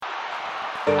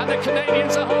And the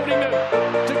Canadians are holding them.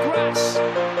 De Grasse,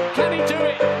 can he do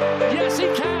it? Yes, he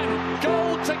can.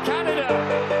 Gold to Canada.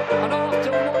 And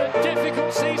after what a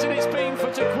difficult season it's been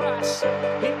for De Grasse,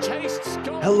 he tastes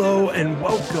gold. Hello and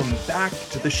welcome back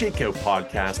to the Shakeout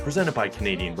Podcast presented by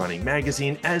Canadian Running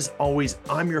Magazine. As always,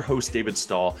 I'm your host, David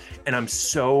Stahl, and I'm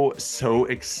so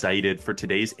excited for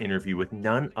today's interview with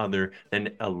none other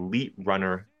than elite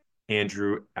runner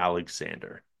Andrew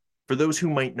Alexander. For those who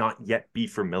might not yet be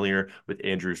familiar with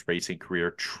Andrew's racing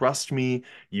career, trust me,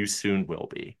 you soon will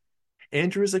be.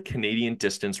 Andrew is a Canadian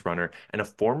distance runner and a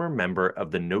former member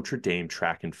of the Notre Dame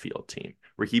track and field team,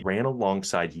 where he ran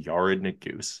alongside Yared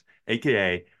Nuguse,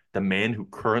 aka the man who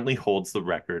currently holds the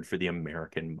record for the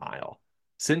American mile.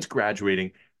 Since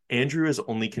graduating, Andrew has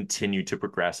only continued to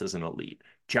progress as an elite,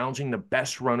 challenging the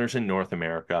best runners in North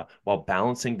America while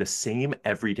balancing the same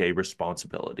everyday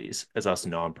responsibilities as us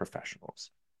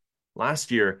non-professionals.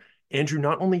 Last year, Andrew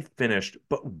not only finished,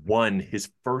 but won his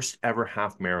first ever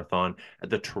half marathon at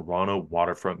the Toronto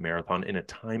Waterfront Marathon in a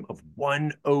time of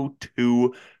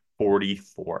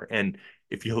 1:02:44. And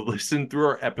if you listen through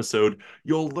our episode,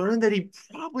 you'll learn that he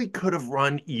probably could have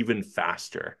run even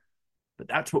faster. But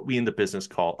that's what we in the business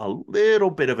call a little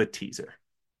bit of a teaser.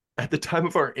 At the time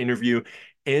of our interview,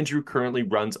 Andrew currently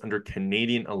runs under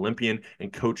Canadian Olympian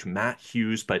and coach Matt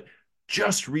Hughes, but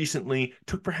just recently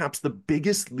took perhaps the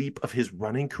biggest leap of his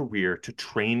running career to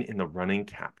train in the running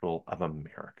capital of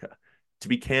America. To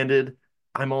be candid,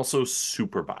 I'm also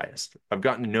super biased. I've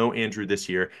gotten to know Andrew this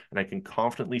year, and I can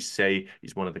confidently say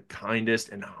he's one of the kindest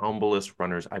and humblest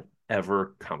runners I've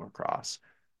ever come across.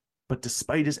 But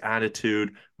despite his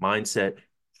attitude, mindset,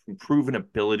 and proven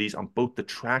abilities on both the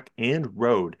track and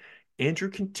road, Andrew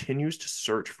continues to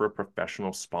search for a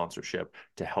professional sponsorship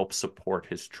to help support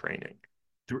his training.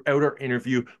 Throughout our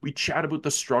interview, we chat about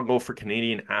the struggle for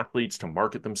Canadian athletes to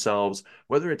market themselves,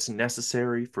 whether it's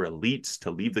necessary for elites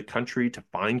to leave the country to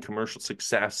find commercial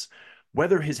success,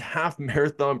 whether his half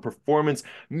marathon performance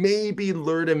maybe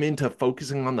lured him into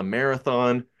focusing on the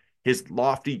marathon, his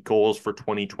lofty goals for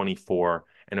 2024,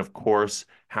 and of course,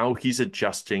 how he's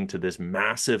adjusting to this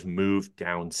massive move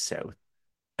down south.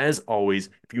 As always,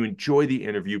 if you enjoy the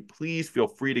interview, please feel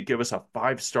free to give us a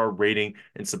 5-star rating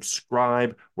and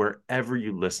subscribe wherever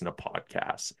you listen to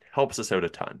podcasts. It helps us out a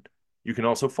ton. You can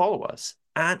also follow us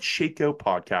at Shakeout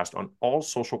Podcast on all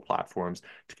social platforms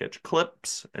to catch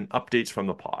clips and updates from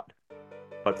the pod.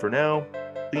 But for now,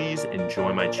 please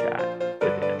enjoy my chat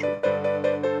with Andrew.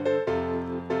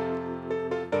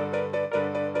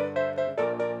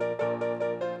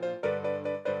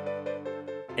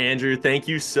 Andrew, thank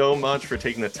you so much for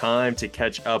taking the time to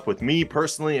catch up with me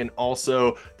personally and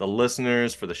also the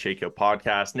listeners for the Shakeout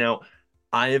Podcast. Now,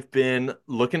 I have been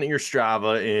looking at your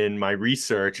Strava in my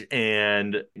research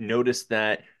and noticed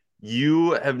that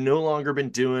you have no longer been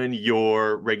doing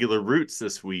your regular routes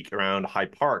this week around High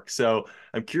Park. So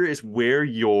I'm curious where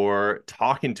you're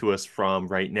talking to us from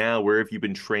right now. Where have you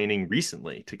been training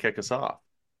recently to kick us off?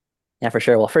 Yeah, for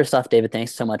sure. Well, first off, David,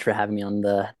 thanks so much for having me on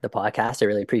the podcast. I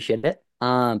really appreciate it.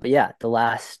 But yeah, the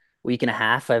last week and a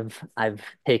half, I've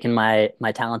taken my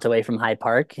talent away from Hyde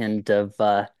Park and have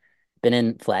been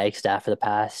in Flagstaff for the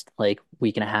past like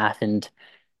week and a half, and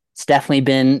it's definitely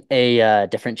been a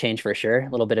different change for sure. A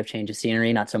little bit of change of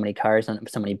scenery, not so many cars, not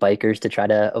so many bikers to try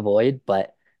to avoid,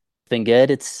 but it's been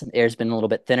good. It's air's been a little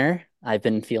bit thinner. I've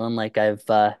been feeling like I've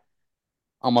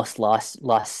almost lost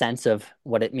sense of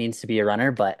what it means to be a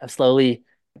runner, but I'm slowly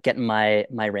getting my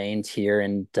reins here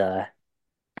and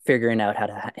figuring out how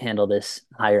to handle this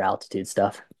higher altitude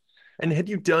stuff. And had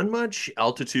you done much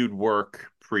altitude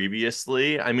work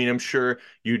previously? I mean, I'm sure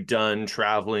you'd done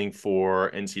traveling for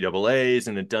NCAAs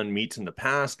and had done meets in the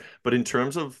past, but in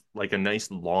terms of like a nice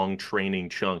long training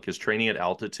chunk, is training at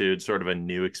altitude sort of a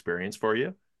new experience for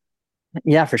you?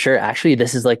 Yeah, for sure. Actually,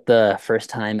 this is like the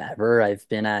first time ever I've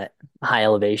been at high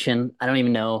elevation. I don't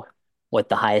even know what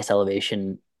the highest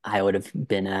elevation I would have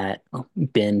been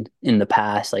in the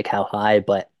past, like how high,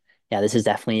 but yeah, this is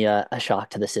definitely a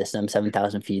shock to the system.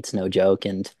 7,000 feet's no joke.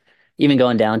 And even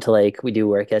going down to like we do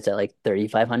workouts at like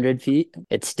 3,500 feet,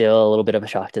 it's still a little bit of a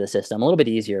shock to the system. A little bit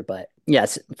easier, but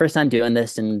yes, first time doing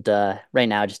this and right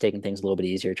now just taking things a little bit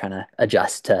easier, trying to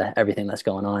adjust to everything that's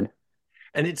going on.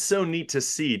 And it's so neat to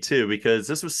see too, because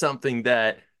this was something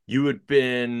that you had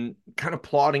been kind of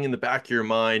plotting in the back of your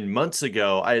mind months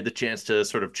ago. I had the chance to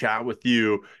sort of chat with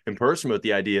you in person with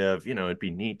the idea of, it'd be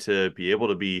neat to be able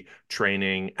to be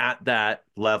training at that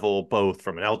level, both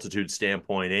from an altitude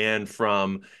standpoint and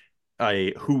from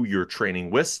a who you're training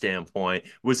with standpoint.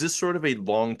 Was this sort of a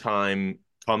long time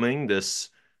coming, this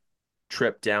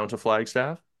trip down to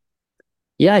Flagstaff?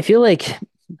 Yeah, I feel like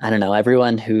I don't know,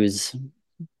 everyone who's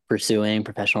pursuing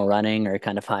professional running or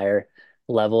kind of higher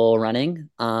level running,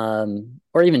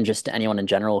 or even just anyone in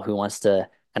general who wants to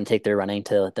kind of take their running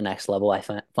to the next level. I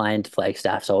find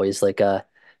Flagstaff's always like a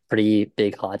pretty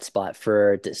big hot spot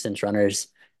for distance runners.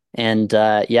 And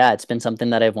yeah, it's been something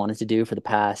that I've wanted to do for the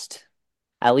past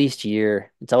at least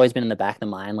year. It's always been in the back of the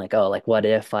mind, like, oh, like what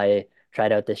if I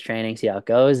tried out this training, see how it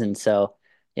goes? And so,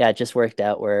 yeah, it just worked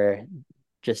out where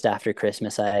just after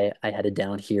Christmas, I headed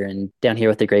down here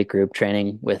with a great group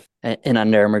training with an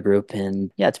Under Armour group,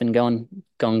 and yeah, it's been going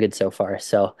good so far.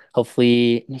 So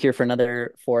hopefully here for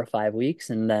another 4 or 5 weeks,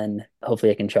 and then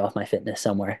hopefully I can show off my fitness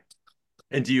somewhere.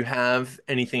 And do you have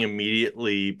anything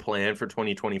immediately planned for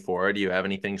 2024? Do you have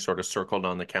anything sort of circled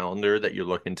on the calendar that you're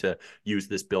looking to use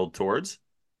this build towards?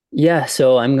 Yeah,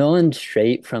 so I'm going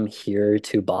straight from here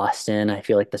to Boston. I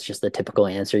feel like that's just the typical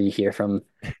answer you hear from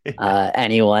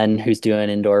anyone who's doing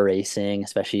indoor racing,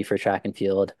 especially for track and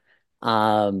field.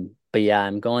 But yeah,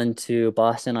 I'm going to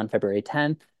Boston on February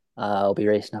 10th. I'll be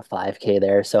racing a 5K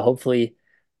there. So hopefully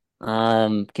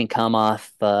can come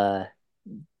off the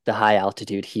high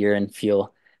altitude here and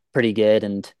feel pretty good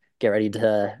and get ready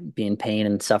to be in pain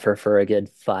and suffer for a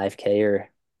good 5K or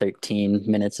 13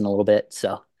 minutes in a little bit.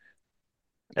 So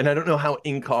And I don't know how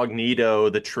incognito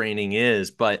the training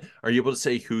is, but are you able to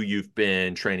say who you've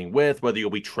been training with, whether you'll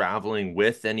be traveling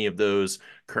with any of those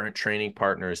current training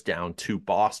partners down to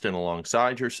Boston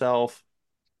alongside yourself?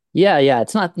 yeah, yeah,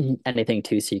 it's not anything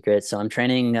too secret. So I'm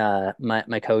training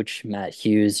my coach Matt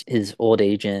Hughes, his old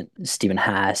agent Stephen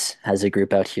Haas has a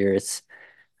group out here. It's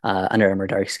Under Armour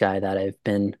Dark Sky that I've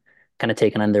been kind of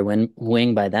taken under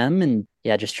wing by them, and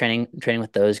yeah, just training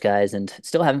with those guys, and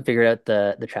still haven't figured out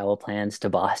the travel plans to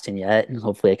Boston yet. And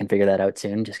hopefully I can figure that out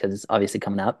soon, just because it's obviously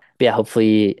coming up. But yeah,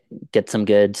 hopefully get some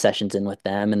good sessions in with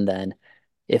them, and then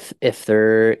if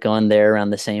they're going there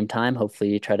around the same time,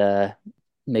 hopefully try to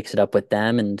mix it up with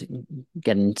them and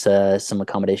get into some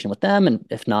accommodation with them. And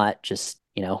if not, just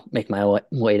make my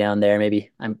way down there.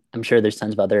 Maybe I'm sure there's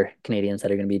tons of other Canadians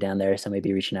that are going to be down there, so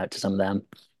maybe reaching out to some of them.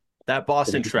 That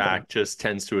Boston track just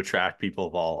tends to attract people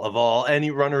of all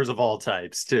any runners of all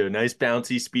types too. Nice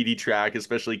bouncy, speedy track,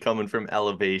 especially coming from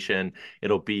elevation.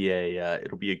 It'll be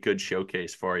a good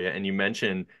showcase for you. And you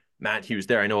mentioned Matt Hughes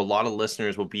there. I know a lot of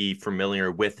listeners will be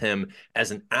familiar with him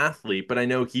as an athlete, but I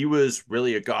know he was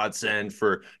really a godsend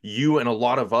for you and a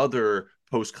lot of other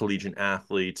post-collegiate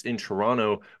athletes in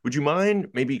Toronto. Would you mind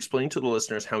maybe explaining to the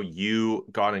listeners how you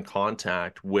got in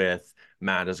contact with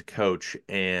Matt as a coach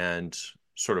and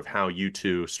sort of how you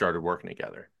two started working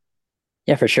together?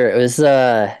 Yeah, for sure. It's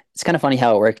kind of funny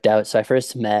how it worked out. So I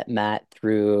first met Matt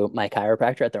through my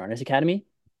chiropractor at the Runners Academy.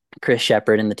 Chris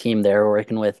Shepard and the team there were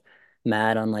working with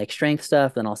Matt on like strength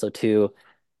stuff, then also too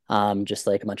just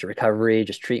like a bunch of recovery,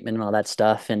 just treatment and all that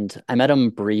stuff. And I met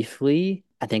him briefly,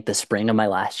 I think the spring of my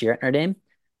last year at Notre Dame,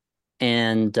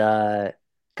 and kind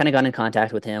of got in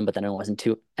contact with him, but then it wasn't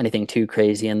too anything too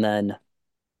crazy. And then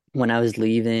when I was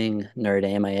leaving Notre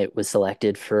Dame, I was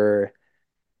selected for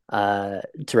to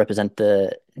represent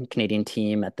the Canadian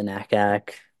team at the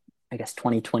NACAC, I guess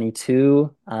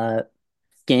 2022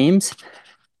 games.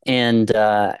 And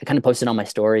I kind of posted on my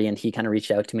story, and he kind of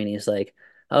reached out to me, and he's like,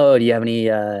 "Oh, do you have any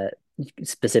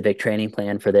specific training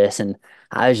plan for this?" And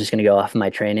I was just going to go off of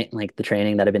my training, like the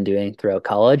training that I've been doing throughout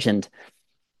college. And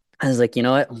I was like, you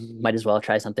know what, might as well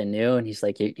try something new. And he's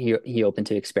like, he open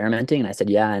to experimenting, and I said,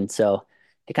 yeah. And so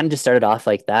it kind of just started off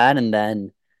like that, and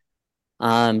then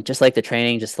just like the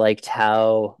training, just liked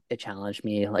how it challenged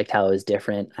me, liked how it was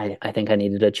different. I think I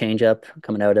needed a change up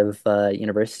coming out of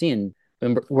university, and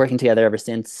we've been working together ever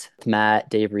since. Matt,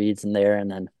 Dave Reed's in there,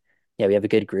 and then yeah, we have a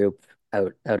good group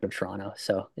out of Toronto.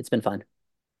 So it's been fun.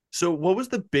 So, what was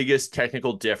the biggest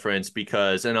technical difference?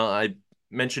 Because, and I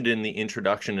mentioned in the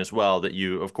introduction as well that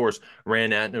you, of course,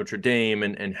 ran at Notre Dame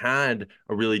and had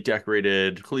a really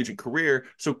decorated collegiate career.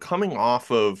 So, coming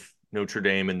off of Notre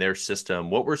Dame and their system,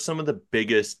 what were some of the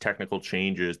biggest technical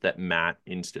changes that Matt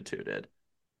instituted?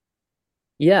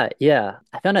 Yeah, yeah.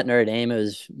 I found at Notre Dame it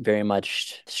was very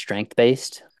much strength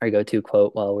based. Our go-to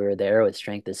quote while we were there was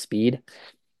strength is speed.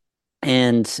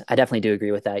 And I definitely do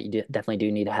agree with that. Definitely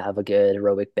do need to have a good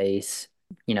aerobic base.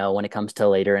 When it comes to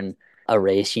later in a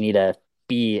race, you need to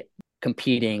be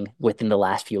competing within the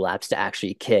last few laps to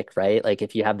actually kick, right? Like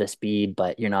if you have the speed,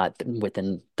 but you're not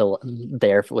within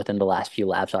the last few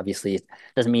laps, obviously it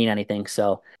doesn't mean anything.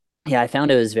 So yeah, I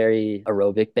found it was very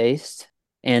aerobic based.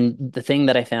 And the thing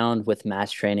that I found with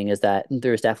mass training is that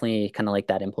there's definitely kind of like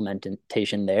that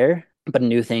implementation there. But a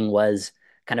new thing was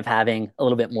kind of having a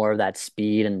little bit more of that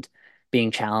speed and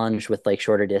being challenged with like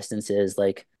shorter distances.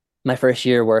 Like my first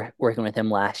year working with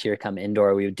him last year, come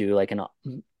indoor, we would do like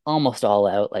almost all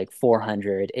out, like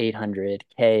 400,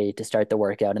 800K to start the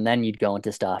workout. And then you'd go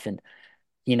into stuff and,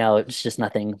 it's just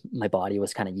nothing my body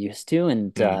was kind of used to.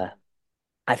 And Mm.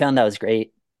 I found that was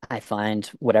great. I find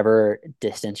whatever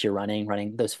distance you're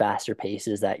running those faster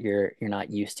paces that you're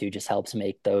not used to just helps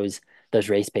make those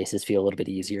race paces feel a little bit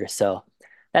easier. So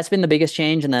that's been the biggest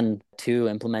change. And then two,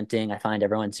 implementing, I find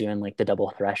everyone's doing like the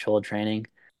double threshold training.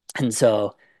 And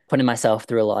so putting myself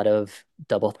through a lot of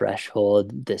double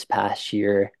threshold this past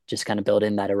year, just kind of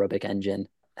building that aerobic engine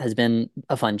has been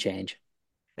a fun change.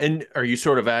 And are you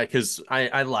sort of at, because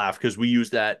I laugh because we use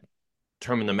that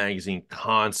term in the magazine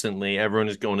constantly. Everyone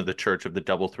is going to the church of the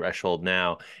double threshold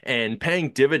now and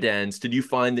paying dividends. Did you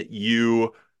find that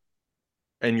you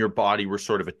and your body were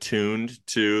sort of attuned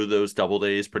to those double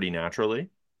days pretty naturally?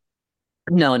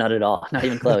 No, not at all. Not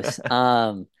even close.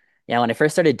 Yeah, when I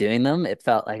first started doing them, it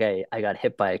felt like I got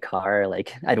hit by a car.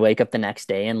 Like I'd wake up the next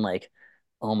day and like,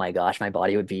 oh my gosh, my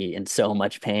body would be in so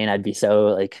much pain. I'd be so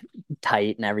like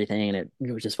tight and everything, and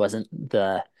it just wasn't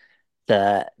the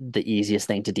easiest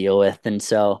thing to deal with. And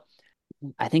so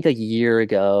I think a year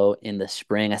ago in the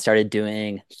spring, I started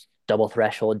doing double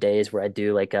threshold days where I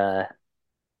do like a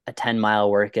 10-mile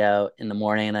workout in the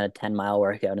morning and then a 10-mile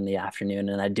workout in the afternoon.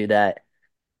 And I do that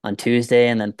on Tuesday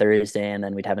and then Thursday, and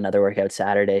then we'd have another workout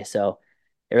Saturday. So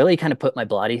it really kind of put my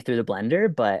body through the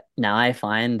blender. But now I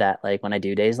find that like when I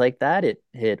do days like that,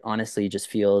 it honestly just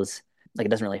feels like it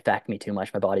doesn't really affect me too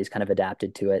much. My body's kind of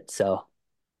adapted to it. So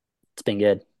it's been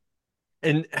good.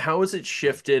 And how has it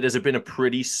shifted? Has it been a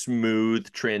pretty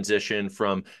smooth transition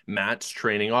from Matt's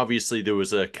training? Obviously, there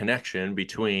was a connection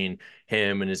between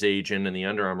him and his agent and the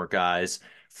Under Armour guys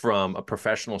from a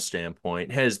professional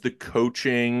standpoint. Has the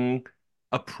coaching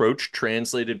approach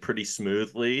translated pretty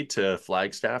smoothly to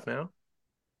Flagstaff now?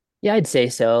 Yeah, I'd say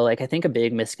so. Like I think a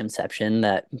big misconception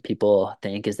that people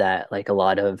think is that like a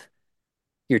lot of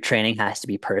your training has to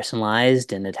be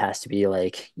personalized and it has to be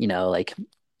like, like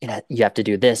you have to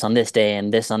do this on this day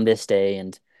and this on this day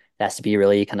and it has to be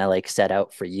really kind of like set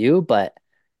out for you. But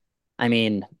I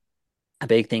mean, a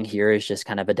big thing here is just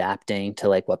kind of adapting to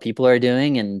like what people are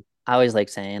doing. And I always like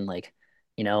saying like,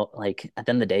 like at the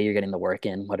end of the day, you're getting the work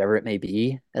in, whatever it may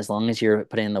be. As long as you're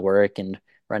putting in the work and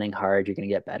running hard, you're gonna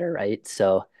get better, right?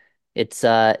 So it's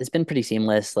been pretty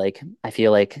seamless. Like I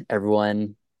feel like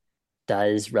everyone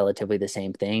does relatively the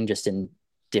same thing, just in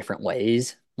different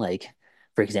ways. Like,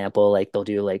 for example, like they'll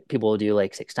do like people will do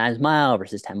like 6 times mile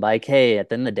versus 10 by K. At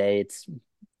the end of the day,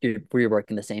 we're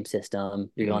working the same system,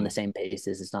 you're going the Mm. same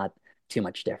paces. It's not too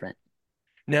much different.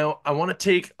 Now, I want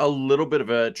to take a little bit of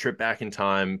a trip back in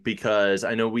time because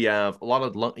I know we have a lot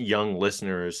of young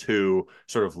listeners who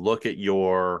sort of look at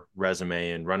your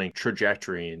resume and running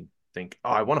trajectory and think, oh,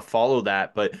 I want to follow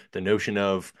that. But the notion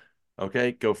of,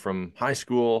 okay, go from high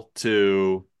school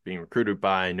to being recruited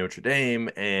by Notre Dame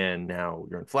and now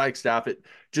you're in Flagstaff, it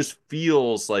just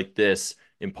feels like this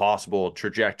impossible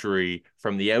trajectory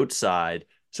from the outside.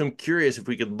 So I'm curious if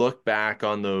we could look back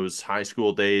on those high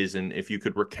school days and if you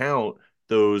could recount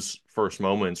those first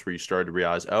moments where you started to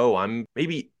realize, oh, I'm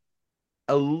maybe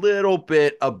a little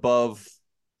bit above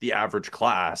the average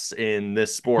class in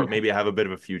this sport. Yeah. Maybe I have a bit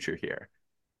of a future here.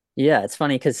 Yeah, it's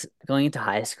funny because going into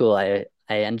high school, I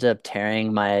ended up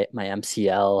tearing my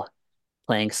MCL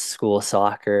playing school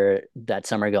soccer that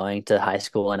summer going to high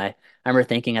school. And I remember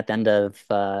thinking at the end of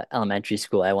elementary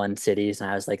school, I won cities and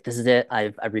I was like, this is it.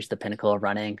 I've reached the pinnacle of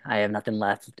running. I have nothing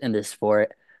left in this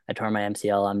sport. I tore my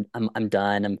MCL. I'm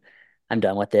done. I'm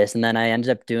done with this. And then I ended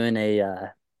up doing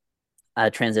a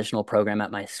transitional program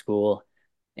at my school.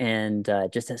 And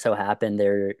just as so happened,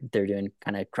 they're doing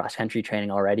kind of cross country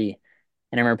training already.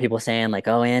 And I remember people saying like,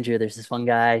 "Oh, Andrew, there's this one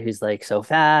guy who's like so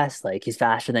fast, like he's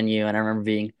faster than you." And I remember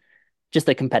being just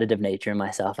the competitive nature in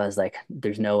myself. I was like,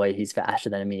 there's no way he's faster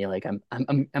than me. Like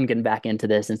I'm getting back into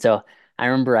this. And so I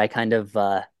remember I kind of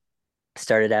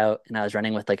started out and I was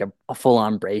running with like a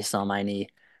full-on brace on my knee.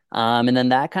 And then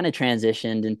that kind of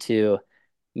transitioned into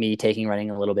me taking running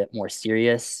a little bit more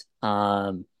serious.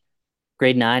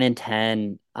 Grade 9 and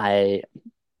 10, I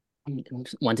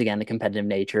once again the competitive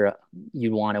nature,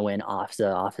 you want to win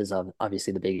OFSA. OFSA is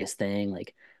obviously the biggest thing.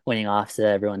 Like winning OFSA,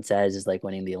 everyone says is like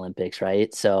winning the Olympics,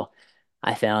 right? So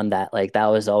I found that like that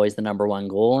was always the number one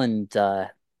goal. And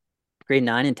grade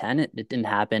 9 and 10, it didn't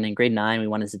happen. In grade 9, we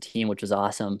won as a team, which was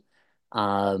awesome.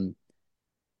 Um,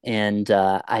 and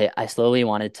I slowly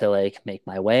wanted to like make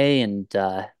my way and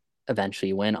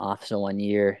eventually win OFSA one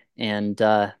year. And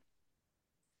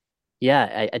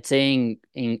yeah, I'd say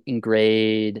in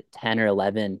grade 10 or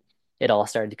 11, it all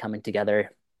started coming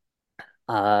together.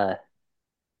 Uh,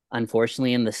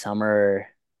 Unfortunately, in the summer,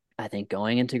 I think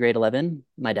going into grade 11,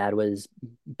 my dad was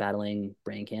battling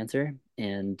brain cancer,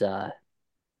 and it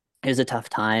was a tough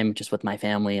time just with my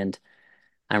family. And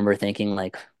I remember thinking,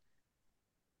 like,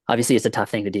 obviously it's a tough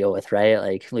thing to deal with, right?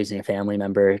 Like losing a family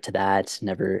member to that,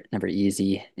 never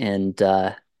easy. And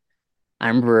I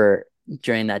remember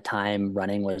during that time,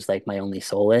 running was like my only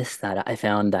solace that I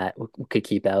found that could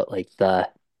keep out like the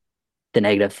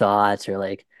negative thoughts or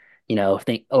like,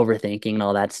 think overthinking and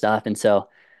all that stuff. And so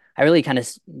I really kind of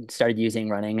started using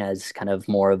running as kind of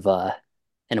more of an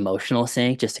emotional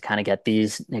sink, just to kind of get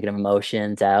these negative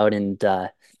emotions out, and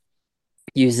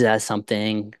use it as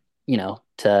something,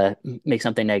 to make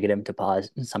something negative to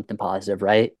something positive,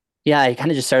 right? Yeah, I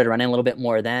kind of just started running a little bit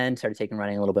more then, started taking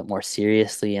running a little bit more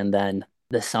seriously. And then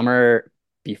the summer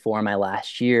before my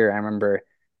last year, I remember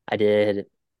I did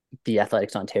the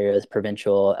Athletics Ontario's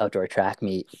provincial outdoor track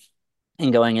meet.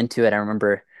 And going into it, I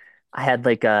remember I had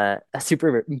like a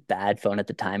super bad phone at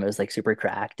the time. It was like super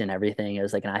cracked and everything. It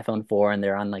was like an iPhone 4, and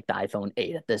they're on like the iPhone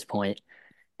 8 at this point.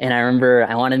 And I remember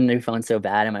I wanted a new phone so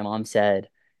bad, and my mom said,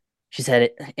 she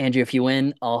said, Andrew, if you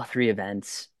win all three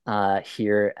events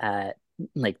here at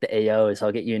like the AOs,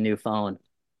 I'll get you a new phone.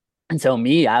 And so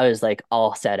me, I was like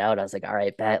all set out. I was like, all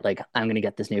right, bet, like I'm gonna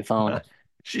get this new phone.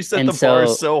 She set And the bar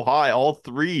so so high, all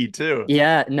three too.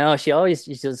 yeah, no, she's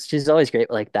always great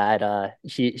like that.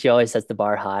 She always sets the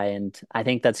bar high, and I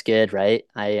think that's good, right?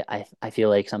 I feel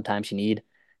like sometimes you need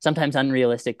sometimes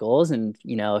unrealistic goals, and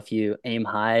if you aim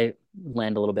high,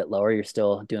 land a little bit lower, you're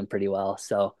still doing pretty well.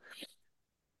 So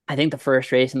I think the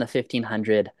first race in the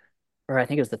 1500, or I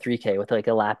think it was the 3K with like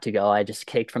a lap to go, I just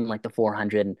kicked from like the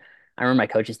 400. And I remember my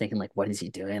coach is thinking like, what is he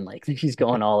doing? Like he's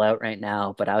going all out right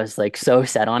now. But I was like so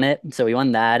set on it. And so we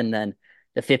won that. And then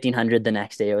the 1500 the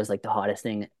next day, it was like the hottest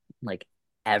thing like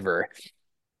ever.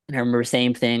 And I remember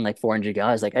same thing, like 400 go.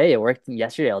 I was like, hey, it worked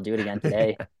yesterday. I'll do it again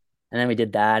today. And then we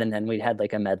did that. And then we had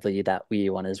like a medley that we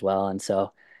won as well. And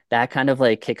so that kind of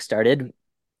like kick-started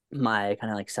my kind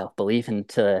of like self-belief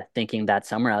into thinking that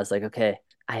summer I was like, okay,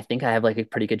 I think I have like a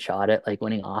pretty good shot at like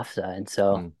winning OFSA. And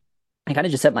so Mm. I kind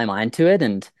of just set my mind to it.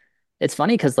 And it's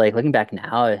funny because like looking back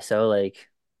now, I was so like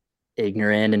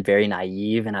ignorant and very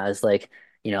naive. And I was like,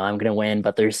 I'm gonna win,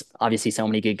 but there's obviously so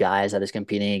many good guys I was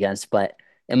competing against. But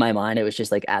in my mind, it was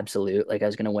just like absolute, like I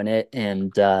was gonna win it.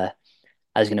 And I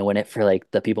was gonna win it for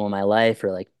like the people in my life,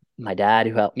 or like my dad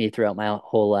who helped me throughout my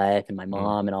whole life, and my Mm.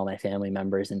 mom and all my family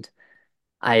members. And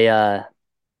I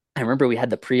remember we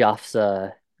had the pre-offs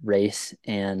race,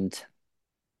 and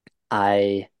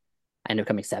I I ended up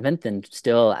coming seventh, and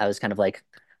still I was kind of like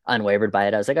unwavered by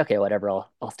it. I was like, okay, whatever,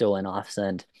 I'll still win offs.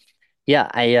 And yeah,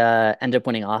 I ended up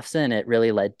winning offs, and it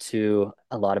really led to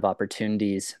a lot of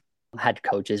opportunities. I had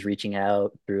coaches reaching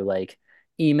out through like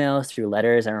emails, through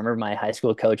letters. I remember my high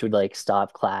school coach would like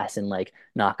stop class and like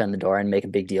knock on the door and make a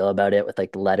big deal about it with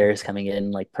like the letters coming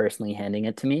in, like personally handing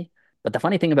it to me. But the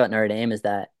funny thing about Notre Dame is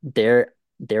that they're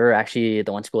actually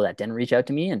the one school that didn't reach out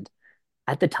to me. And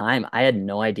at the time, I had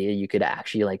no idea you could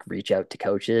actually like reach out to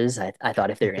coaches. I thought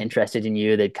if they were interested in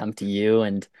you, they'd come to you.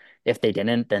 And if they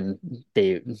didn't, then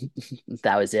they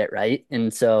that was it, right?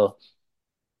 And so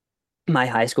my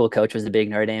high school coach was a big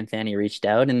Notre Dame fan. He reached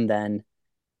out, and then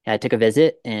I took a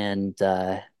visit, and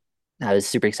I was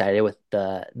super excited with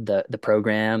the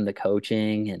program, the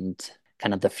coaching, and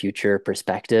kind of the future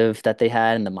perspective that they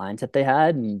had and the mindset they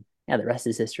had. And yeah, the rest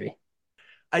is history.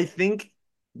 I think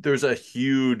there's a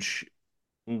huge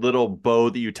little bow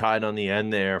that you tied on the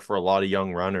end there for a lot of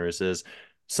young runners is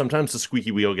sometimes the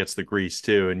squeaky wheel gets the grease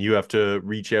too, and you have to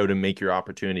reach out and make your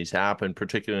opportunities happen,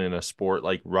 particularly in a sport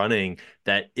like running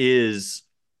that is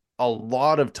a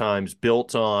lot of times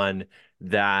built on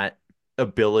that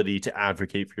ability to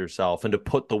advocate for yourself and to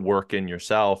put the work in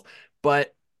yourself.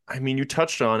 But I mean, you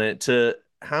touched on it, to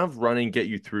have running get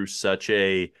you through such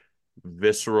a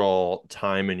visceral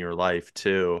time in your life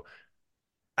too.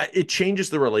 It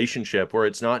changes the relationship where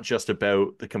it's not just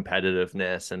about the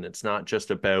competitiveness, and it's not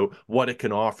just about what it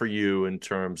can offer you in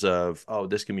terms of, oh,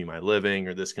 this can be my living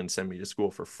or this can send me to school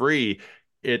for free.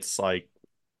 It's like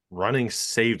running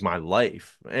saved my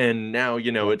life. And now,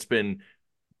 Yeah. it's been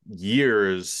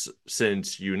years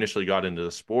since you initially got into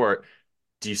the sport.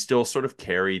 Do you still sort of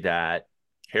carry that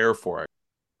care for it?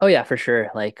 Oh yeah, for sure.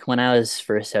 Like when I was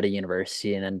first out of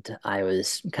university, and I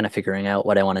was kind of figuring out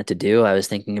what I wanted to do, I was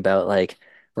thinking about like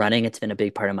running. It's been a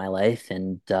big part of my life,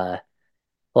 and a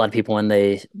lot of people when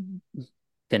they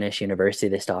finish university,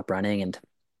 they stop running. And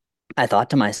I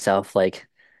thought to myself, like,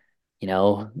 you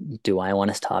know, do I want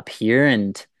to stop here?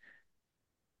 And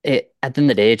it at the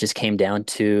end of the day, it just came down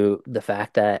to the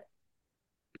fact that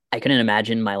I couldn't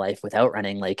imagine my life without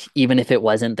running. Like, even if it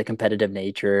wasn't the competitive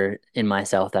nature in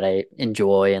myself that I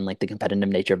enjoy and like the competitive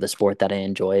nature of the sport that I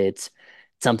enjoy, it's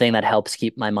something that helps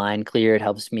keep my mind clear. It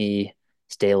helps me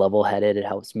stay level headed. It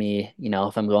helps me,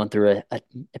 if I'm going through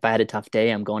if I had a tough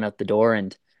day, I'm going out the door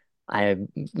and I have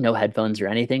no headphones or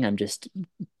anything. I'm just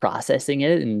processing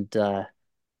it. And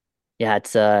yeah,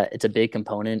 it's a big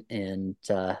component. And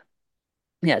yeah,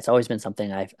 it's always been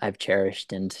something I've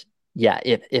cherished. And yeah,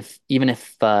 if even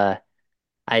if I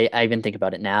even think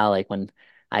about it now, like when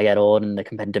I get old and the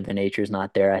competitive nature is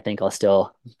not there, I think I'll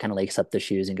still kind of lace up the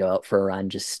shoes and go out for a run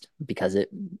just because it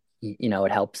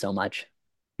helps so much.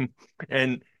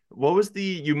 And what was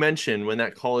you mentioned when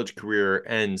that college career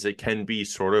ends, it can be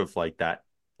sort of like that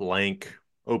blank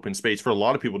open space for a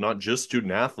lot of people, not just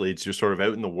student athletes. You're sort of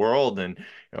out in the world and,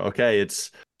 okay,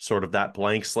 it's sort of that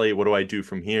blank slate. What do I do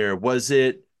from here? Was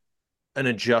it an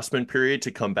adjustment period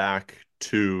to come back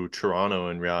to Toronto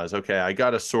and realize, okay, I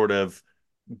got to sort of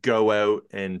go out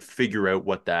and figure out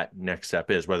what that next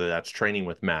step is, whether that's training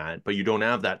with Matt, but you don't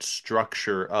have that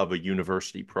structure of a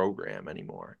university program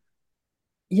anymore.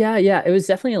 Yeah, yeah, it was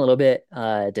definitely a little bit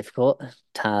difficult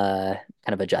to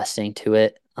kind of adjusting to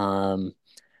it.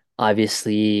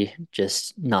 Obviously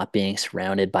just not being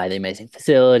surrounded by the amazing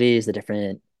facilities, the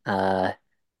different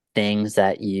things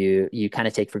that you kind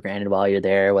of take for granted while you're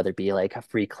there, whether it be like a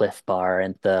free Cliff Bar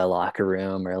in the locker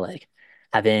room or like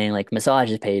having like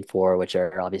massages paid for, which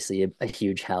are obviously a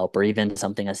huge help, or even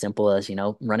something as simple as,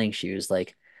 running shoes.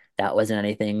 Like that wasn't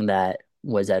anything that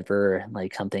was ever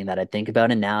like something that I'd think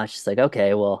about. And now it's just like,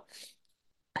 okay, well,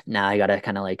 now I got to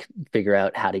kind of like figure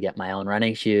out how to get my own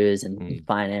running shoes and Mm,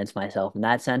 finance myself in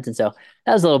that sense. And so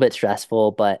that was a little bit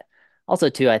stressful, but also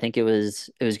too, I think it was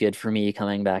good for me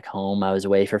coming back home. I was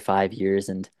away for 5 years,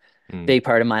 and mm, big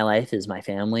part of my life is my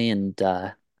family, and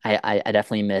I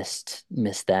definitely missed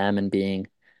them and being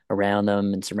around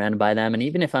them and surrounded by them. And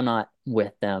even if I'm not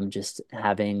with them, just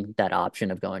having that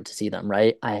option of going to see them,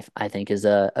 right? I think is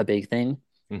a big thing.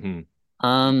 mm-hmm,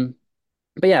 Um,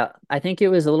 but yeah, I think it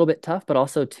was a little bit tough, but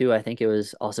also too, I think it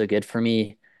was also good for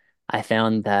me. I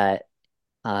found that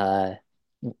uh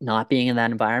not being in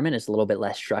that environment is a little bit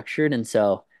less structured. And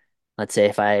so let's say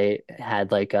if I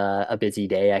had like a busy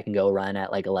day, I can go run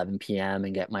at like 11 p.m.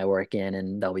 and get my work in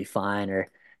and they'll be fine. Or,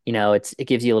 it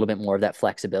gives you a little bit more of that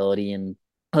flexibility and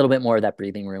a little bit more of that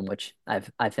breathing room, which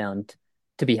I found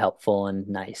to be helpful and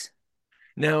nice.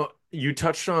 Now, you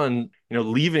touched on,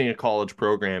 leaving a college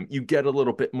program, you get a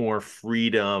little bit more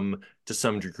freedom to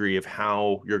some degree of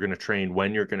how you're going to train,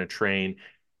 when you're going to train.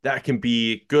 That can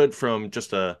be good from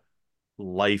just a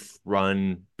life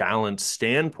run balance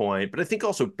standpoint, but I think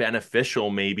also beneficial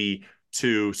maybe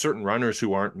to certain runners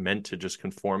who aren't meant to just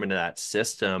conform into that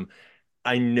system.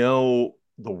 I know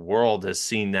the world has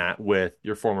seen that with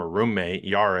your former roommate,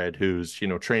 Yared, who's,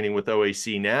 training with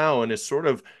OAC now and is sort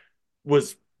of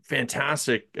was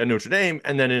fantastic at Notre Dame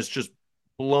and then is just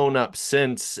blown up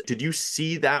since. Did you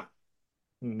see that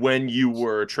when you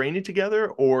were training together,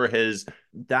 or has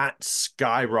that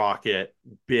skyrocket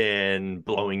been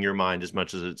blowing your mind as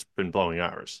much as it's been blowing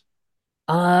ours?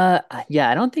 Yeah,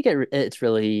 I don't think it's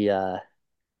really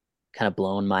kind of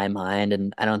blown my mind,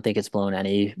 and I don't think it's blown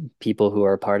any people who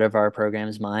are part of our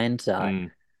program's mind.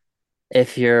 Mm,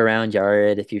 If you're around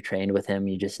Yared, if you trained with him,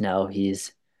 you just know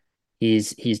he's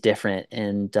different.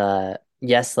 And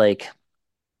yes, like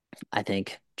I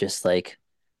think just like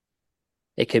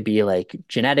it could be like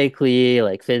genetically,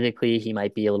 like physically, he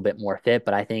might be a little bit more fit,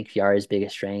 but I think Yared's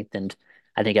biggest strength, and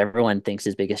I think everyone thinks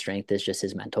his biggest strength is just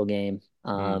his mental game.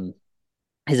 mm,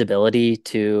 His ability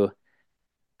to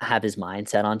have his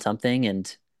mindset on something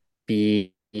and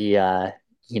be you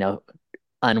know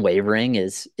unwavering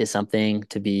is something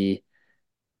to be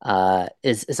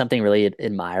is something really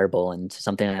admirable and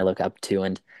something I look up to.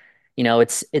 And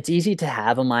it's easy to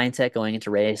have a mindset going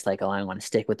into race like, oh, I want to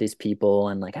stick with these people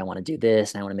and like I want to do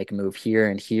this and I want to make a move here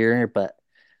and here. But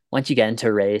once you get into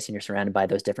a race and you're surrounded by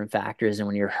those different factors, and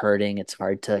when you're hurting, it's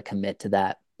hard to commit to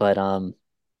that. But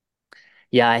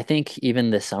yeah, I think even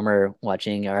this summer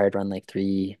watching Yard run like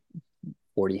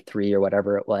 3:43 or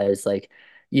whatever it was, like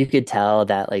you could tell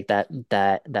that like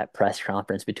that press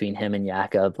conference between him and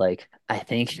Jakob, like I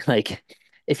think like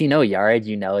if you know Yard,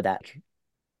 you know that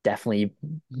definitely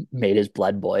made his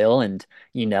blood boil, and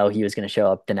he was going to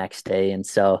show up the next day. And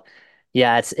so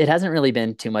yeah, it hasn't really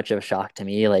been too much of a shock to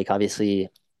me. Like obviously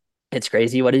it's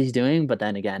crazy what he's doing, but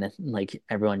then again, like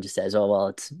everyone just says, oh well,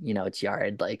 it's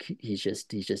Yard, like he's just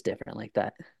different like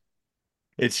that.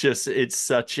 it's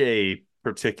such a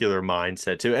particular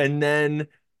mindset too. And then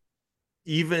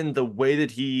even the way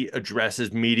that he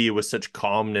addresses media with such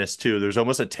calmness too. There's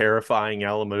almost a terrifying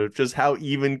element of just how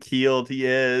even keeled he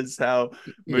is, how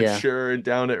Yeah. mature and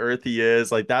down to earth he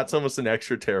is. Like that's almost an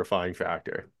extra terrifying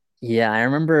factor. Yeah, I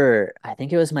remember, I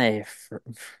think it was my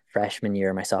freshman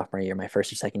year, my sophomore year, my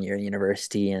first or second year in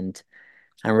university. And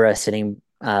I remember I was sitting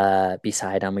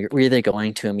beside him. We were either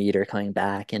going to a meet or coming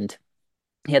back. And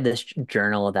he had this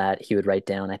journal that he would write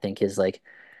down, I think his like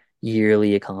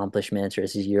yearly accomplishments or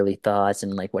his yearly thoughts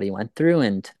and like what he went through.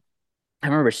 And I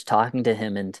remember just talking to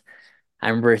him and I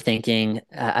remember thinking,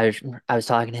 I was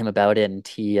talking to him about it and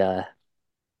he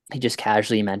just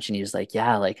casually mentioned, he was like,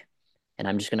 yeah, like, and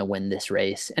I'm just gonna win this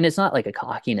race. And it's not like a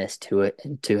cockiness to it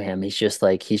to him. He's just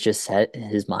like he's just set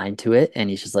his mind to it, and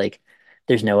he's just like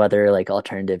there's no other like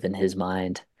alternative in his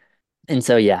mind. And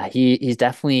so yeah, he's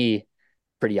definitely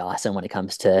pretty awesome when it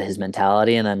comes to his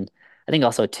mentality. And then I think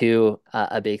also too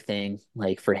a big thing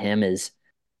like for him is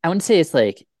I wouldn't say it's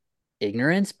like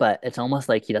ignorance, but it's almost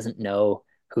like he doesn't know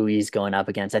who he's going up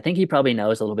against. I think he probably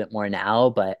knows a little bit more now,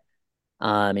 but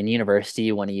in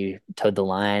university, when he towed the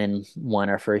line and won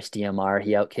our first DMR,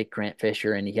 he outkicked Grant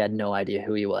Fisher and he had no idea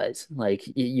who he was. Like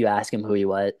you ask him who he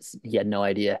was, he had no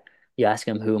idea. You ask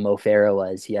him who Mo Farah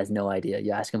was, he has no idea.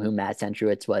 You ask him who Matt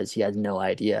Centrowitz was, he has no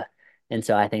idea. And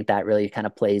so I think that really kind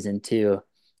of plays into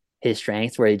his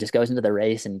strengths where he just goes into the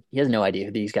race and he has no idea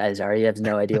who these guys are. He has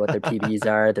no idea what their PBs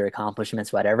are, their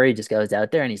accomplishments, whatever. He just goes out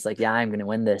there and he's like, yeah, I'm going to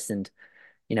win this. And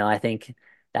I think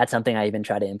that's something I even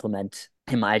try to implement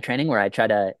in my training where I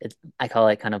call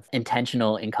it kind of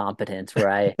intentional incompetence where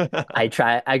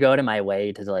I go to my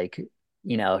way to like,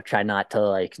 try not to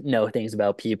like know things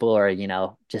about people or,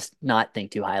 just not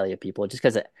think too highly of people just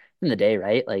because in the day,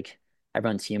 right? Like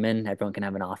everyone's human, everyone can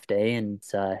have an off day. And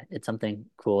it's something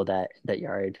cool that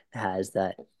Yard has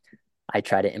that I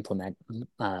try to implement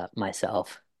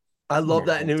myself I love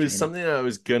that. And with it was training. something I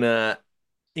was gonna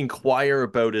inquire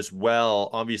about as well.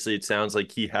 Obviously, it sounds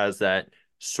like he has that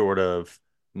sort of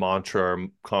mantra, or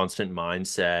constant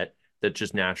mindset that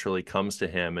just naturally comes to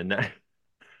him. And I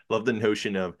love the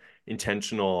notion of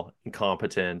intentional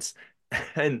incompetence.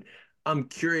 And I'm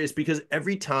curious because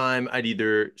every time I'd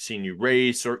either seen you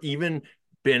race or even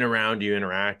been around you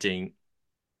interacting,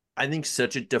 I think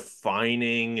such a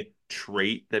defining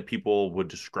trait that people would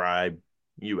describe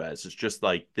you as is just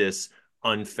like this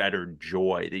unfettered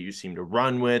joy that you seem to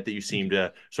run with, that you seem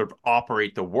to sort of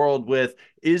operate the world with.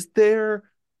 Is there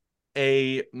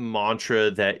a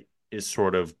mantra that is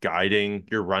sort of guiding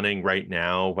your running right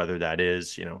now, whether that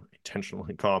is, intentional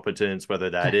incompetence,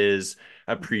 whether that is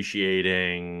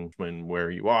appreciating where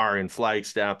you are in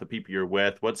Flagstaff, the people you're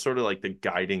with? What's sort of like the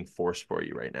guiding force for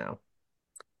you right now?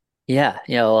 Yeah,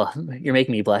 well, you're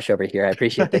making me blush over here. I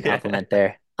appreciate the Yeah. compliment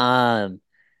there.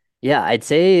 Yeah, I'd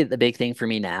say the big thing for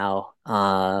me now,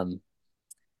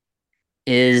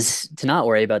 is to not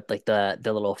worry about like the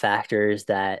little factors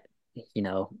that, you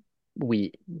know,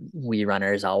 we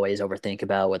runners always overthink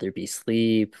about, whether it be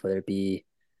sleep, whether it be,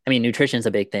 I mean, nutrition's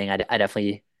a big thing. I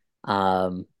definitely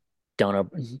um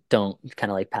don't don't kind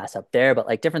of like pass up there, but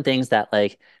like different things that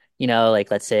like,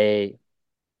 like let's say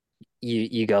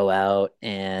you go out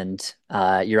and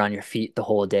you're on your feet the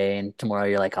whole day and tomorrow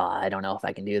you're like, oh, I don't know if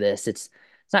I can do this. It's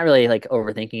not really like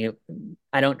overthinking it.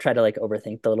 I don't try to like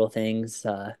overthink the little things.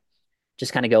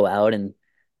 Just kind of go out and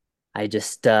I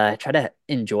just try to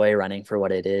enjoy running for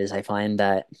what it is. I find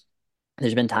that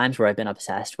there's been times where I've been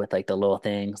obsessed with like the little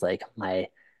things, like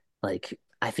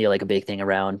I feel like a big thing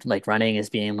around like running is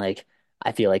being like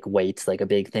I feel like weight's like a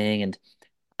big thing, and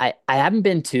I haven't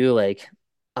been too like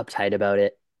uptight about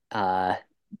it uh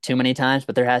too many times,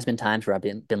 but there has been times where I've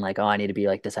been like, oh, I need to be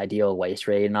like this ideal waist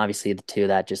rate, and obviously the two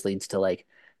that just leads to like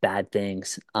bad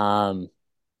things.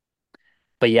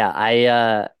 But yeah,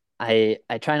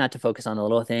 I try not to focus on the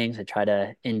little things. I try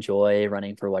to enjoy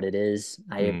running for what it is.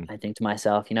 Mm, I think to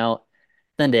myself,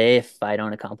 the day if I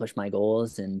don't accomplish my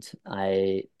goals and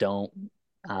I don't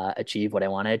achieve what I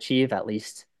want to achieve, at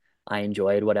least I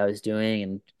enjoyed what I was doing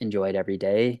and enjoyed every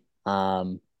day.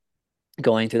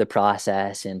 Going through the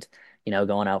process and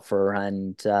going out for a run.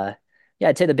 And, yeah,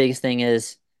 I'd say the biggest thing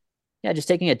is yeah, just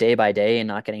taking it day by day and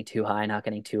not getting too high, not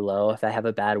getting too low. If I have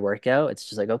a bad workout, it's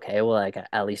just like, okay, well, like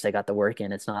at least I got the work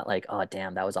in. It's not like, oh,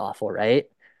 damn, that was awful, right?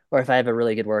 Or if I have a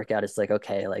really good workout, it's like,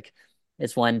 okay, like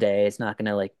it's one day. It's not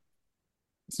gonna like,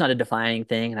 it's not a defining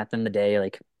thing. And at the end of the day,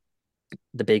 like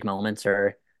the big moments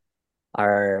are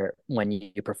when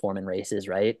you perform in races,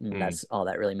 right? And mm. that's all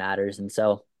that really matters. And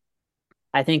so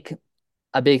I think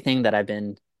a big thing that I've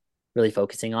been really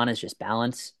focusing on is just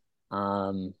balance.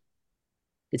 Um,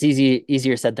 it's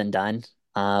easier said than done.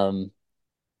 Um,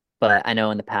 But I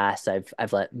know in the past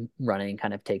I've let running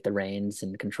kind of take the reins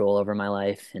and control over my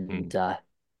life, Mm. and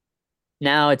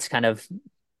now it's kind of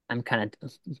I'm kind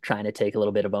of trying to take a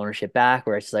little bit of ownership back,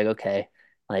 where it's like, okay,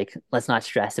 like let's not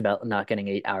stress about not getting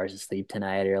 8 hours of sleep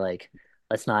tonight, or like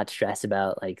let's not stress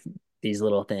about like these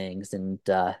little things. And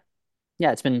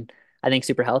yeah, it's been, I think,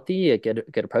 super healthy, a good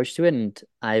approach to it, and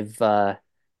I've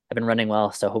been running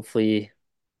well, so hopefully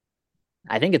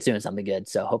I think it's doing something good.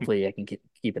 So hopefully I can keep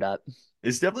it up.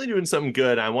 It's definitely doing something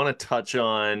good. I want to touch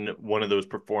on one of those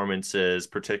performances,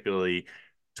 particularly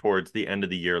towards the end of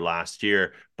the year last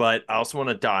year, but I also want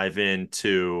to dive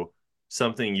into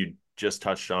something you just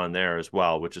touched on there as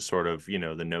well, which is sort of,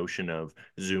 the notion of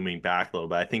zooming back a little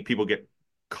bit. I think people get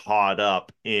caught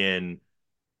up in,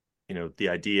 the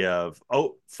idea of,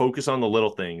 oh, focus on the little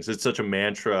things. It's such a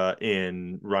mantra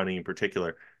in running in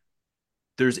particular.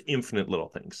 There's infinite little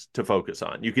things to focus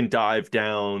on. You can dive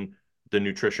down the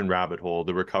nutrition rabbit hole,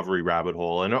 the recovery rabbit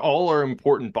hole, and all are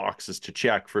important boxes to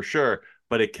check for sure.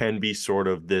 But it can be sort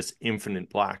of this infinite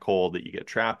black hole that you get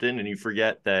trapped in, and you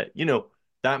forget that,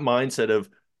 that mindset of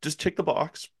just tick the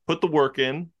box, put the work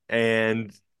in,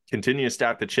 and continue to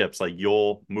stack the chips. Like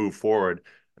you'll move forward.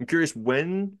 I'm curious,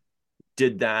 when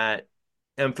did that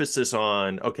emphasis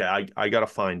on, okay, I got to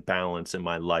find balance in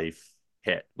my life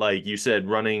hit? Like you said,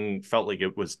 running felt like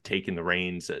it was taking the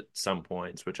reins at some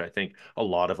points, which I think a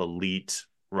lot of elite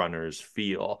runners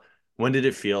feel. When did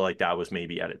it feel like that was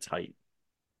maybe at its height?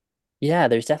 Yeah,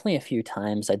 there's definitely a few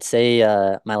times. I'd say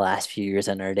my last few years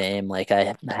at Notre Dame, like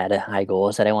I had a high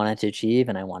goals that I wanted to achieve,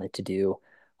 and I wanted to do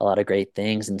a lot of great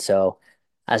things. And so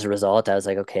as a result, I was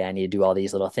like, okay, I need to do all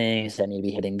these little things. I need to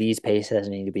be hitting these paces. I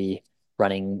need to be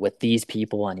running with these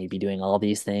people. I need to be doing all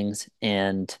these things.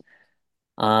 And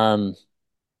um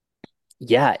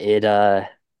yeah,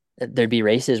 there'd be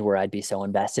races where I'd be so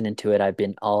invested into it. I've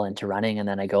been all into running, and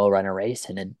then I go run a race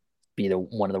and it'd be the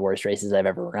one of the worst races I've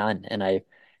ever run. And I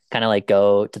kind of like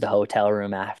go to the hotel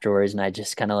room afterwards and I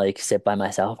just kind of like sit by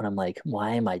myself and I'm like,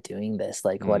 why am I doing this?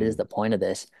 Like, what is Mm, the point of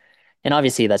this? And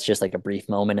obviously that's just like a brief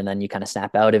moment and then you kind of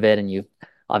snap out of it and you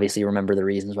obviously remember the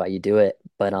reasons why you do it.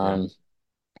 But yeah.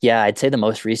 yeah, I'd say the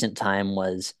most recent time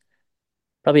was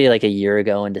probably like a year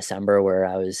ago in December, where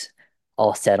I was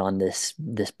all set on this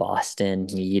Boston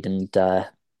meet, and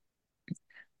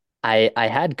I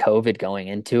had COVID going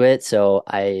into it, so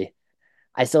I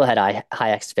still had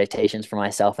high expectations for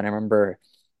myself. And I remember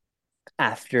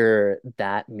after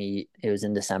that meet, it was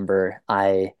in December,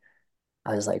 I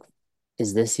was like,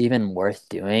 is this even worth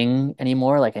doing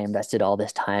anymore? Like I invested all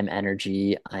this time,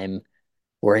 energy, I'm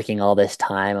working all this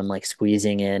time, I'm like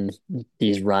squeezing in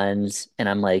these runs, and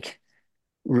I'm like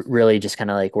really just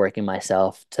kind of like working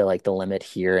myself to like the limit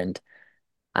here. And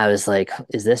I was like,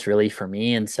 is this really for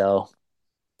me? And so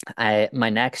my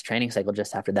next training cycle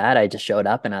just after that, I just showed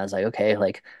up and I was like, okay,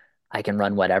 like I can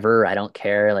run whatever. I don't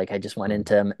care. Like I just went Mm,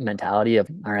 into mentality of,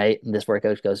 all right, this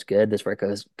workout goes good. This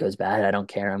workout goes bad. I don't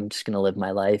care. I'm just going to live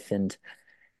my life. And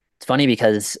it's funny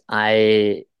because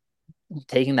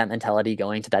taking that mentality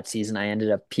going to that season, I ended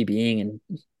up PBing in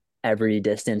every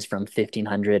distance from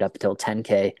 1500 up till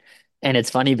 10K. And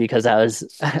it's funny because I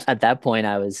was at that point,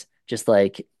 I was just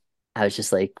like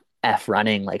F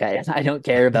running. Like I don't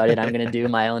care about it. I'm gonna do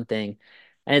my own thing.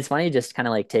 And it's funny just kind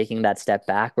of like taking that step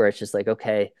back where it's just like,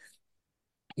 okay,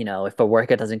 if a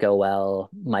workout doesn't go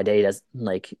well, my day does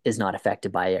like is not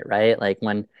affected by it, right? Like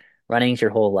when running's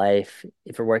your whole life,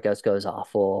 if a workout goes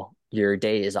awful, your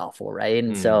day is awful, right?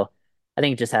 And mm. so I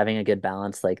think just having a good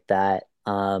balance like that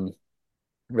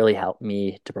really helped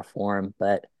me to perform.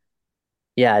 But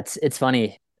yeah, it's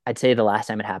funny. I'd say the last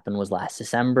time it happened was last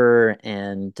December,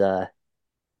 and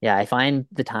yeah, I find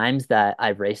the times that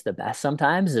I've raced the best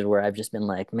sometimes is where I've just been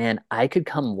like, man, I could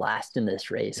come last in this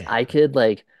race. Yeah. I could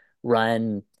like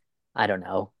run, I don't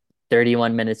know,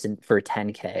 31 minutes for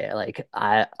 10K. Like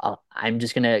I'm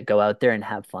just gonna go out there and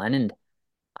have fun. And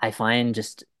I find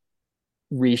just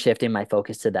reshifting my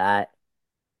focus to that,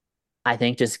 I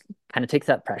think just kind of takes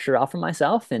that pressure off of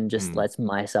myself and just Mm. lets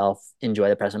myself enjoy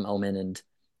the present moment and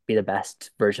be the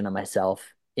best version of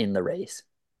myself in the race.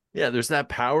 Yeah, there's that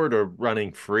power to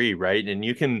running free, right? And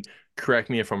you can correct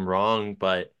me if I'm wrong,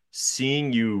 but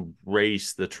seeing you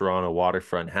race the Toronto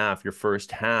waterfront half, your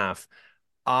first half,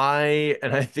 I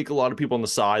think a lot of people on the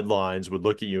sidelines would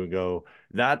look at you and go,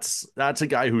 that's a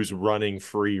guy who's running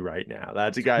free right now.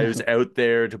 That's a guy who's out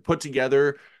there to put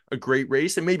together a great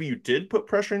race. And maybe you did put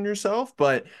pressure on yourself,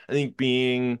 but I think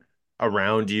being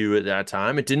around you at that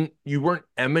time, you weren't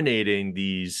emanating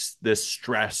this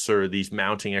stress or these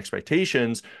mounting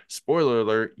expectations. Spoiler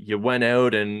alert, you went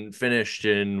out and finished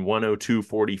in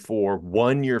 102.44,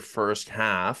 won your first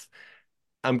half.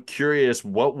 I'm curious,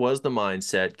 what was the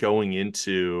mindset going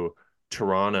into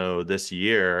Toronto this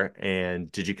year?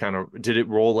 And did it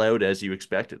roll out as you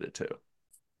expected it to?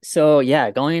 So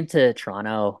yeah, going into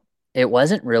Toronto, it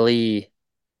wasn't really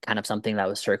kind of something that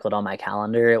was circled on my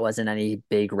calendar. It wasn't any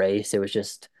big race. It was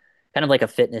just kind of like a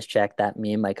fitness check that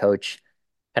me and my coach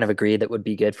kind of agreed that would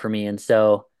be good for me. And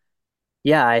so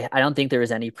yeah, I don't think there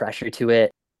was any pressure to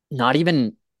it, not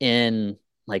even in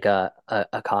like a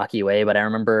cocky way, but I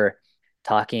remember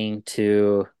talking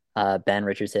to Ben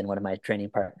Richardson, one of my training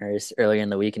partners, earlier in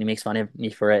the week, and he makes fun of me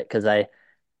for it because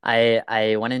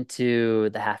I went into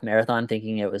the half marathon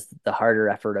thinking it was the harder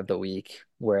effort of the week,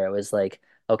 where it was like,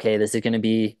 okay, this is going to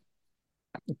be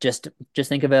just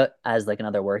think of it as like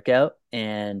another workout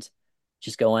and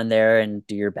just go in there and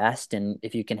do your best. And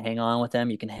if you can hang on with them,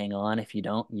 you can hang on. If you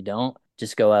don't, you don't.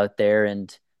 Just go out there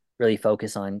and really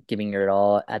focus on giving your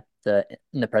all at the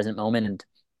in the present moment. And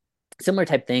similar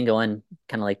type thing going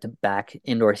kind of like the back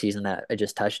indoor season that I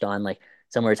just touched on, like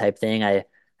similar type thing. I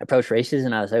approached races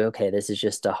and I was like, okay, this is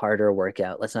just a harder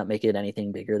workout. Let's not make it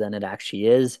anything bigger than it actually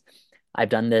is. I've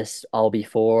done this all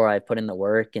before. I've put in the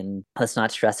work and let's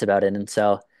not stress about it. And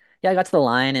so, yeah, I got to the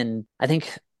line and I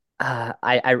think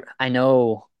I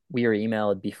know we were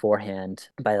emailed beforehand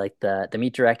by like the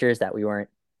meet directors that we weren't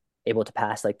able to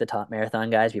pass like the top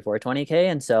marathon guys before 20K.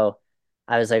 And so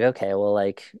I was like, okay, well,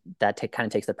 like that kind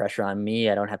of takes the pressure on me.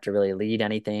 I don't have to really lead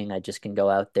anything. I just can go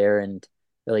out there and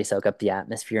really soak up the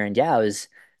atmosphere. And yeah, it was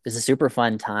a super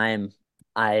fun time.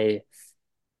 I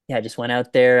yeah, I just went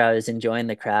out there. I was enjoying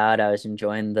the crowd. I was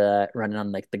enjoying the running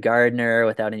on like the Gardner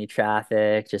without any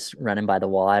traffic, just running by the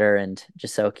water and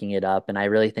just soaking it up. And I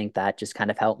really think that just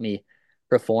kind of helped me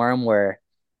perform where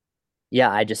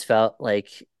yeah, I just felt like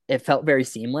it felt very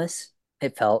seamless.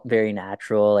 It felt very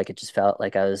natural. Like it just felt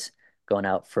like I was going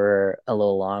out for a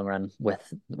little long run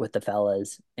with the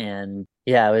fellas. And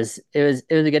yeah, it was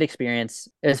a good experience.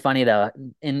 It was funny though.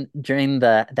 In during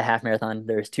the half marathon,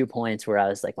 there was 2 points where I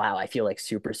was like, wow, I feel like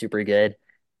super, super good.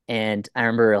 And I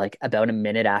remember like about a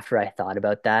minute after I thought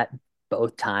about that,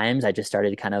 both times I just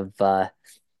started kind of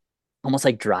almost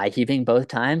like dry heaving both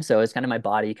times. So it's kind of my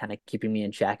body kind of keeping me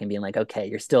in check and being like, okay,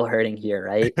 you're still hurting here,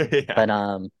 right? Yeah.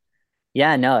 But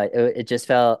yeah, no, it just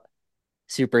felt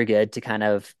super good to kind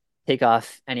of take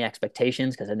off any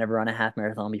expectations because I've never run a half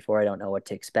marathon before. I don't know what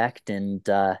to expect. And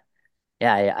yeah,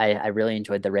 I really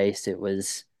enjoyed the race. It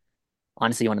was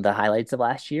honestly one of the highlights of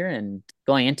last year. And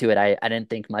going into it, I didn't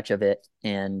think much of it.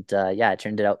 And yeah, it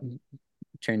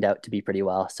turned out to be pretty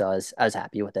well. So I was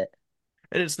happy with it.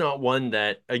 And it's not one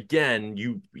that, again,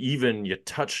 you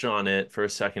touched on it for a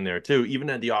second there too, even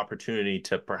had the opportunity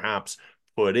to perhaps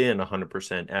put in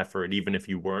 100% effort, even if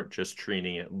you weren't just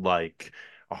treating it like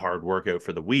a hard workout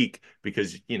for the week,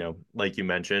 because, like you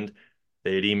mentioned,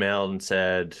 they had emailed and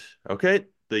said, okay,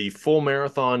 the full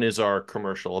marathon is our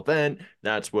commercial event.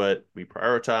 That's what we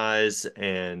prioritize.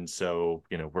 And so,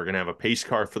 we're going to have a pace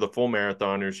car for the full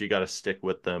marathoners. You got to stick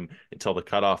with them until the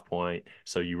cutoff point.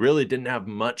 So you really didn't have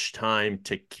much time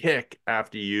to kick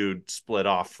after you split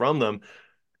off from them.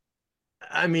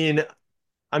 I mean,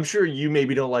 I'm sure you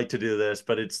maybe don't like to do this,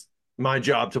 but it's my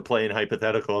job to play in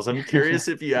hypotheticals. I'm curious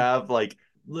if you have like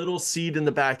little seed in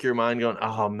the back of your mind going,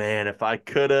 oh man, if I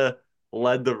could have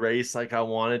led the race like I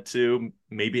wanted to,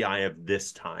 maybe I have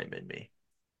this time in me.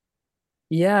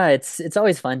 Yeah, it's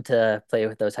always fun to play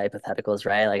with those hypotheticals,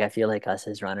 right? Like I feel like us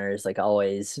as runners like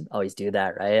always do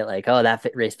that, right? Like, oh, that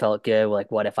race felt good.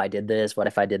 Like, what if I did this? What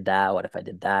if I did that? What if I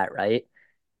did that, right?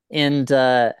 And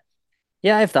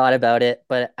yeah, I've thought about it,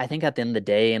 but I think at the end of the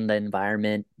day in the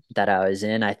environment that I was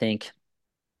in, I think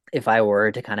if I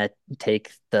were to kind of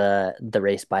take the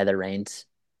race by the reins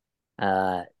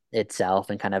uh itself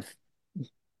and kind of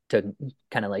to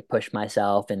kind of like push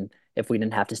myself and if we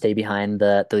didn't have to stay behind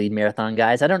the lead marathon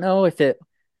guys, I don't know if it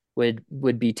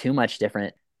would be too much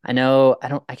different. I know I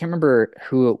can't remember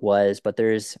who it was, but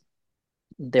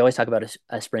they always talk about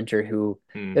a sprinter who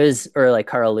Hmm. it was or like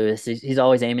Carl Lewis. He's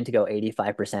always aiming to go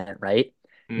 85%, right?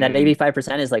 And that Hmm.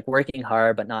 85% is like working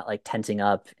hard but not like tensing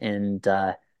up. And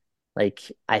like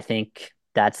I think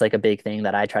that's like a big thing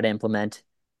that I try to implement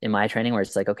in my training where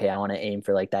it's like, okay, I want to aim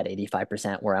for like that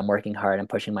 85% where I'm working hard and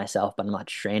pushing myself, but I'm not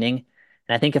straining.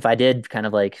 And I think if I did kind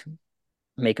of like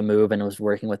make a move and was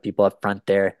working with people up front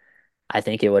there, I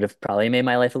think it would have probably made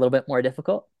my life a little bit more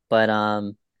difficult. But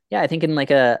yeah, I think in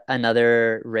like a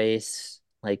another race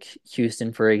like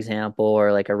Houston, for example,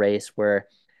 or like a race where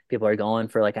people are going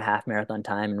for like a half marathon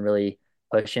time and really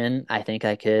pushing, I think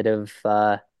I could have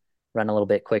run a little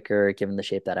bit quicker given the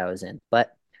shape that I was in.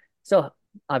 But so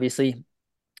obviously,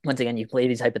 once again, you play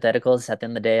these hypotheticals. At the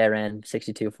end of the day, I ran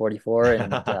 62:44,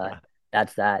 and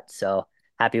that's that. So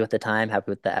happy with the time,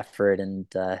 happy with the effort, and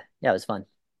yeah, it was fun.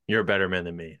 You're a better man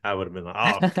than me. I would have been like,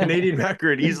 oh, Canadian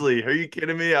record easily. Are you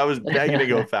kidding me? I was begging to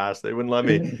go fast. They wouldn't let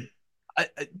me.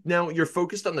 Now you're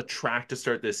focused on the track to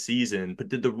start this season, but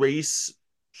did the race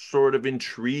sort of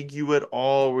intrigue you at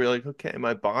all? Where you're like, okay,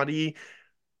 my body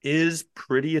is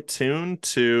pretty attuned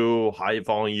to high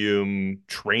volume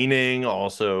training,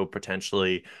 also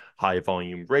potentially high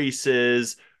volume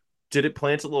races. Did it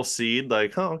plant a little seed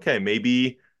like, oh, okay,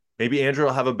 maybe Andrew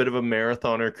will have a bit of a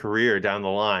marathoner career down the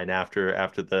line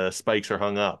after the spikes are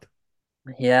hung up?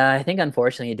 Yeah, I think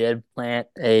unfortunately it did plant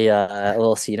a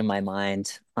little seed in my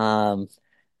mind.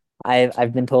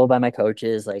 I've been told by my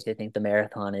coaches like I think the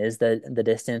marathon is the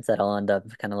distance that I'll end up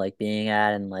kind of like being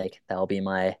at, and like that'll be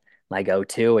my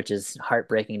go-to, which is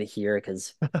heartbreaking to hear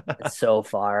because it's so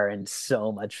far and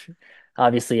so much.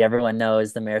 Obviously, everyone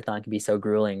knows the marathon can be so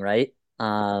grueling, right?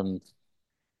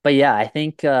 But yeah, I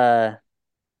think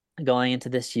going into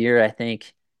this year, I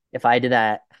think if I did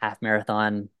that half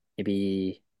marathon,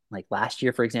 maybe like last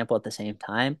year, for example, at the same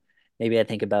time, maybe I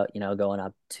think about, going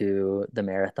up to the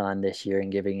marathon this year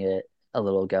and giving it a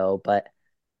little go. But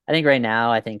I think right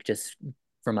now, I think just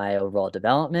for my overall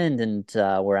development and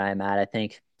where I'm at, I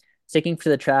think sticking to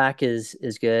the track is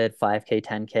good. 5K,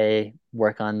 10K,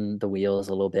 work on the wheels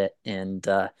a little bit. And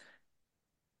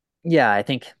yeah, I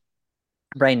think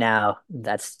right now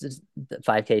that's just the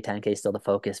 5K, 10K is still the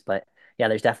focus, but yeah,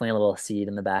 there's definitely a little seed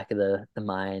in the back of the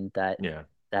mind Yeah.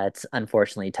 that's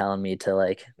unfortunately telling me to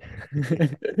like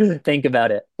think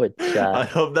about it, which I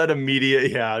hope that immediate,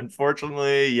 yeah,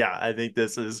 unfortunately, yeah, I think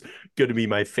this is going to be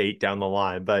my fate down the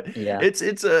line, but yeah, it's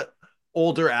a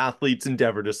older athlete's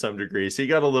endeavor to some degree. So you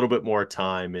got a little bit more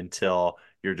time until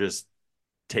you're just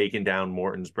taking down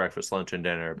Morton's breakfast, lunch, and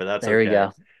dinner, but that's there we okay.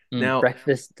 go. Now,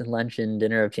 Breakfast, lunch, and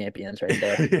dinner of champions right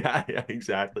there. yeah,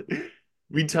 exactly.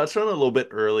 We touched on it a little bit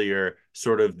earlier,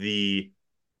 sort of the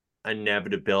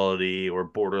inevitability or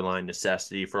borderline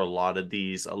necessity for a lot of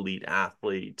these elite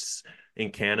athletes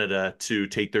in Canada to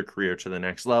take their career to the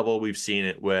next level. We've seen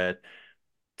it with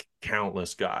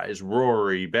countless guys,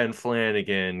 Rory, Ben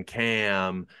Flanagan,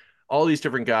 Cam, all these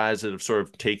different guys that have sort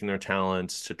of taken their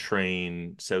talents to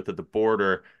train south of the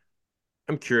border.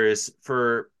 I'm curious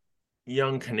for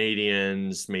young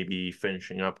Canadians, maybe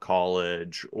finishing up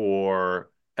college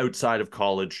or outside of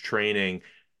college training,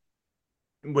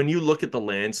 when you look at the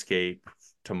landscape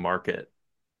to market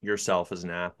yourself as an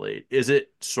athlete, is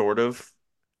it sort of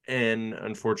an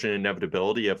unfortunate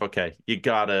inevitability of, okay, you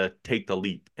gotta take the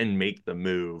leap and make the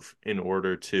move in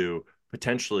order to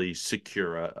potentially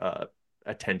secure a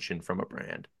attention from a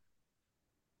brand?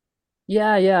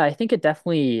 Yeah, yeah, I think it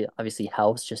definitely obviously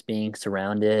helps just being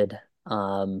surrounded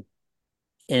um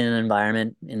in an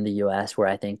environment in the US where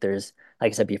I think there's,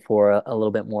 like I said before, a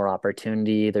little bit more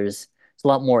opportunity. It's a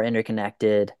lot more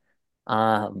interconnected.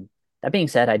 That being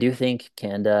said, I do think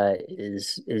Canada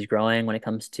is growing when it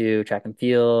comes to track and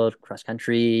field, cross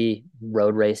country,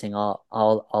 road racing,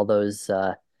 all those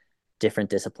different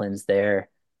disciplines there.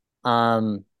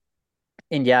 Um,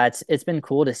 and yeah, it's been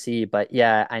cool to see. But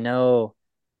yeah, I know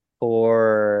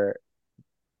for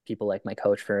people like my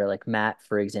coach, for like Matt,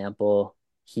 for example,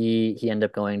 he ended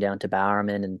up going down to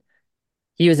Bowerman, and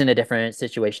he was in a different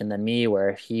situation than me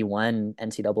where he won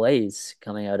NCAAs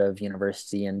coming out of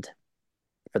university. And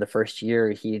for the first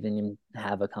year, he didn't even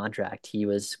have a contract. He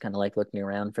was kind of like looking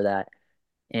around for that.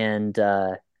 And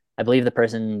I believe the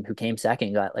person who came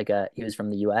second got he was from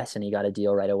the US and he got a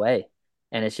deal right away.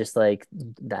 And it's just like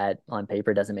that on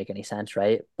paper doesn't make any sense,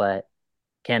 right? But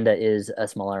Canada is a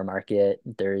smaller market.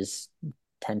 There's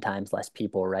 10 times less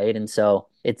people, right? And so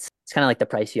it's kind of like the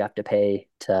price you have to pay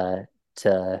to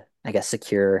I guess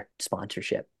secure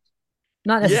sponsorship.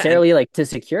 Not Yeah, and necessarily like to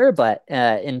secure, but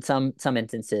in some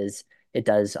instances it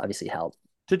does obviously help.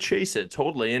 to chase it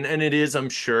totally. And it is, I'm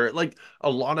sure, like a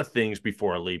lot of things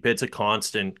before a leap, it's a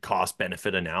constant cost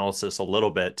benefit analysis a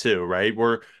little bit too, right?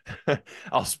 We're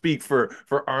I'll speak for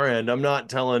our end. I'm not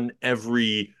telling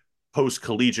every post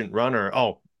collegiate runner,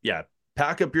 oh yeah,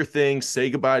 pack up your things, say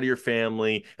goodbye to your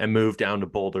family, and move down to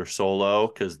Boulder solo,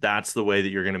 because that's the way that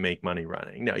you're going to make money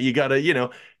running. No, you gotta,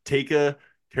 take a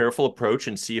careful approach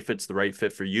and see if it's the right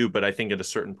fit for you. But I think at a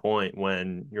certain point,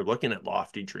 when you're looking at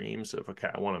lofty dreams of, okay,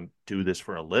 I want to do this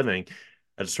for a living,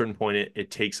 at a certain point, it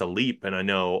takes a leap. And I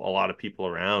know a lot of people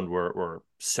around were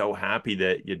so happy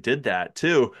that you did that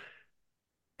too.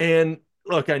 And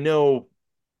look, I know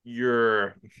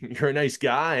you're a nice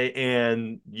guy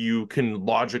and you can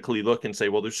logically look and say,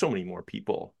 well, there's so many more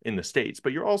people in the States,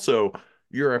 but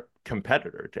you're a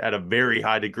competitor at a very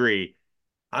high degree.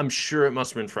 I'm sure it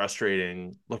must have been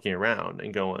frustrating looking around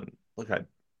and going, look, I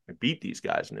beat these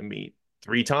guys in a meet.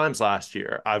 3 times last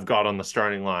year I've got on the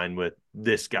starting line with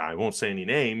this guy. I won't say any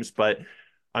names, but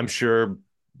I'm sure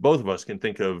both of us can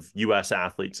think of US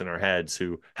athletes in our heads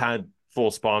who had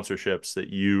full sponsorships that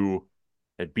you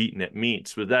had beaten at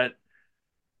meets. Was that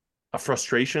a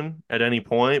frustration at any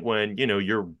point when,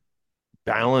 you're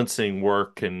balancing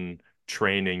work and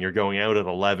training, you're going out at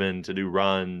 11 to do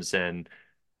runs and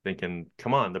thinking,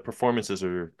 come on, the performances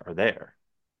are there.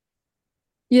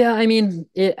 Yeah, I mean,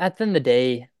 at the end of the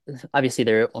day, obviously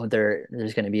there's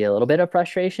going to be a little bit of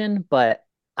frustration, but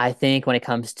I think when it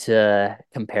comes to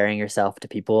comparing yourself to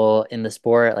people in the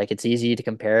sport, like it's easy to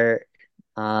compare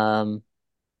um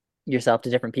yourself to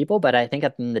different people, but I think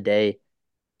at the end of the day,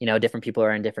 different people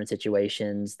are in different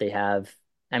situations.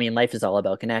 I mean, life is all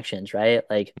about connections, right?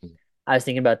 Like I was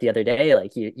thinking about the other day,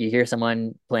 like you hear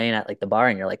someone playing at like the bar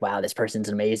and you're like, wow, this person's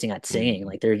amazing at singing. Mhm.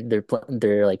 Like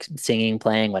they're like singing,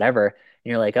 playing, whatever. And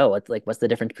you're like, oh, what's the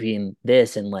difference between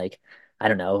this and like, I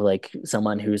don't know, like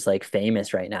someone who's like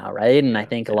famous right now, right? And I Yeah,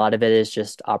 think a yeah. lot of it is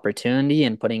just opportunity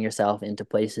and putting yourself into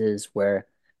places where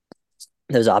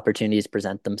those opportunities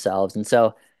present themselves. And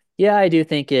so, yeah, I do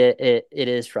think it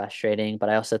is frustrating, but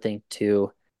I also think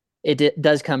too,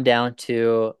 does come down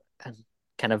to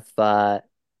kind of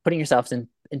putting yourself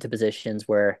into positions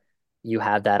where you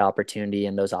have that opportunity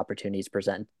and those opportunities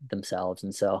present themselves.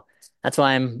 And so that's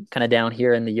why I'm kind of down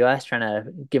here in the US trying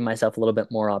to give myself a little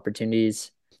bit more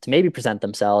opportunities to maybe present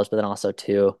themselves, but then also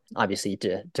to obviously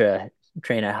to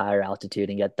train at higher altitude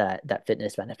and get that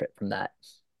fitness benefit from that.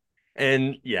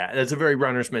 And yeah, that's a very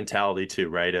runner's mentality too,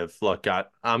 right? Of look,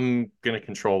 I'm going to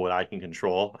control what I can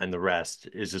control, and the rest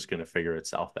is just going to figure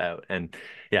itself out. And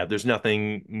yeah, there's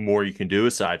nothing more you can do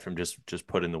aside from just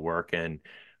put in the work and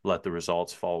let the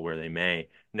results fall where they may.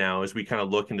 Now, as we kind of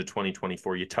look into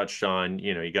 2024, you touched on,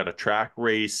 you got a track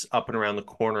race up and around the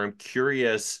corner. I'm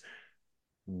curious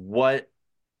what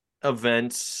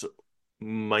events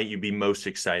might you be most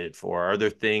excited for? Are there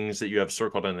things that you have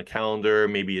circled on the calendar?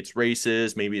 Maybe it's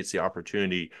races, maybe it's the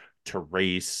opportunity to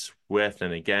race with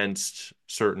and against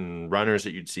certain runners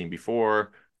that you'd seen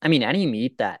before. I mean, any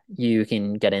meet that you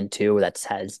can get into that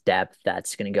has depth,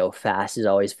 that's going to go fast is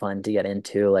always fun to get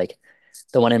into. Like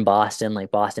the one in Boston, like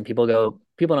Boston, people don't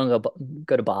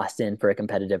go to Boston for a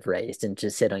competitive race and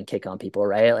just sit and kick on people,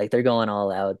 right? Like they're going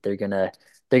all out. They're gonna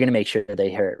make sure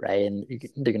they hurt, right? And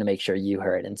they're gonna make sure you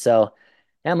hurt. And so,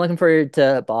 yeah, I'm looking forward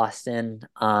to Boston.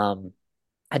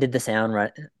 I did the sound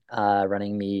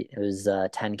running meet. It was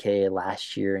 10K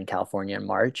last year in California in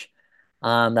March.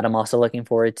 That I'm also looking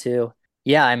forward to.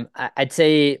 Yeah, I'd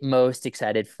say most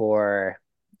excited for,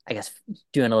 I guess,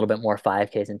 doing a little bit more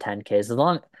 5Ks and 10Ks.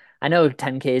 I know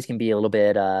 10Ks can be a little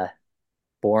bit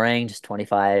boring, just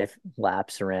 25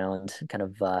 laps around, kind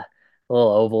of a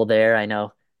little oval there. I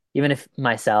know even if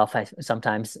myself, I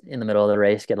sometimes in the middle of the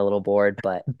race get a little bored,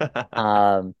 but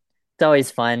um, it's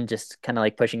always fun just kind of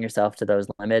like pushing yourself to those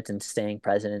limits and staying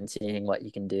present and seeing what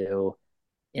you can do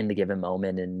in the given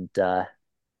moment. And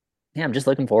yeah, I'm just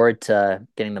looking forward to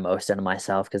getting the most out of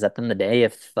myself because at the end of the day,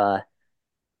 if I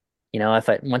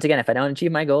once again, if I don't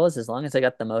achieve my goals, as long as I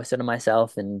got the most out of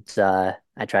myself and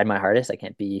I tried my hardest, I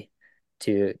can't be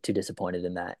too disappointed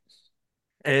in that.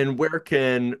 And where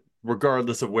can,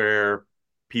 regardless of where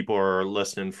people are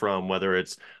listening from, whether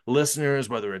it's listeners,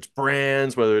 whether it's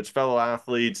brands, whether it's fellow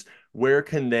athletes, where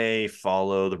can they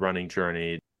follow the running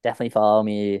journey? Definitely follow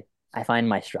me. I find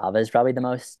my Strava is probably the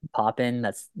most poppin'.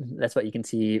 That's what you can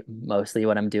see mostly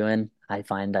what I'm doing. I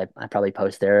find I probably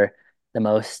post there the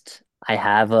most. I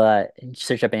have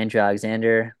search up Andrew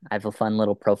Alexander. I have a fun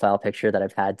little profile picture that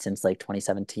I've had since like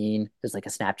 2017. There's like a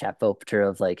Snapchat filter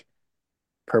of like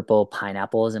purple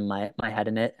pineapples and my head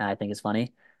in it. And I think it's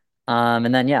funny.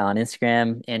 And then yeah, on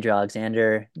Instagram, Andrew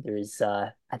Alexander. There's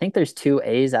I think there's two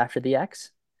A's after the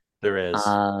X. There is.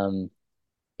 Um,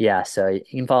 yeah, so you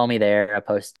can follow me there. I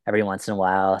post every once in a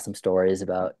while some stories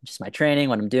about just my training,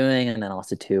 what I'm doing, and then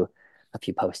also too a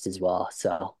few posts as well.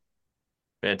 So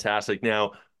Fantastic.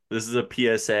 Now, this is a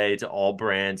PSA to all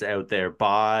brands out there.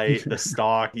 Buy the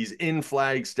stock. He's in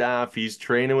Flagstaff. He's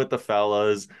training with the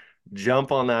fellas.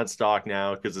 Jump on that stock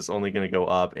now because it's only going to go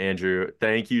up. Andrew,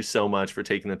 thank you so much for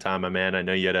taking the time, my man. I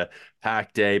know you had a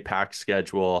packed day, packed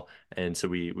schedule, and so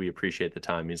we appreciate the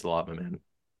time. It means a lot, my man.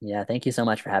 yeah, thank you so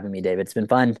much for having me, David. It's been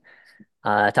fun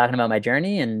talking about my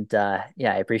journey, and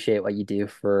yeah, I appreciate what you do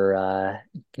for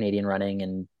Canadian running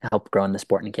and help growing the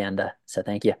sport in Canada. So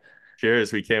thank you.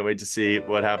 Cheers. We can't wait to see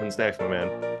what happens next, my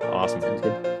man. Awesome. Sounds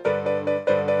good.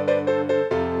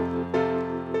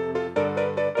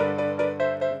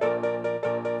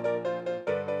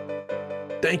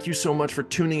 Thank you so much for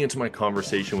tuning into my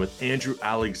conversation with Andrew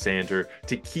Alexander.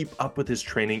 To keep up with his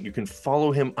training, you can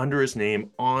follow him under his name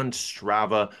on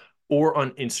Strava or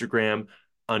on Instagram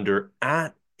under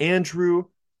 @Andrew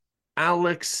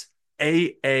Alex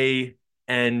AANDER.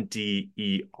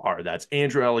 That's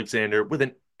Andrew Alexander with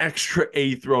an extra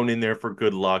A thrown in there for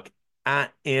good luck,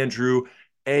 @Andrew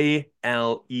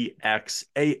ALEXAANDER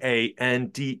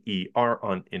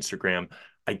on Instagram.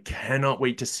 I cannot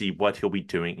wait to see what he'll be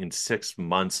doing in 6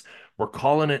 months. We're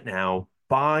calling it now.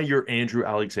 Buy your Andrew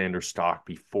Alexander stock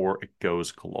before it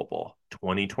goes global.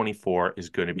 2024 is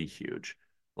going to be huge.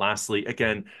 Lastly,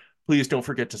 again, please don't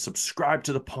forget to subscribe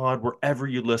to the pod wherever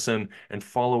you listen and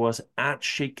follow us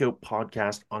 @Shakeout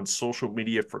Podcast on social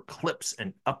media for clips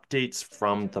and updates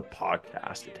from the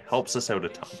podcast. It helps us out a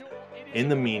ton. In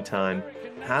the meantime,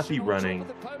 happy running,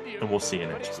 and we'll see you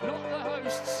next week. Not the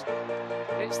hosts,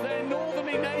 it's their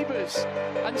northerly neighbours.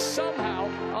 And somehow,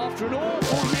 after an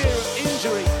awful year of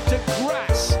injury to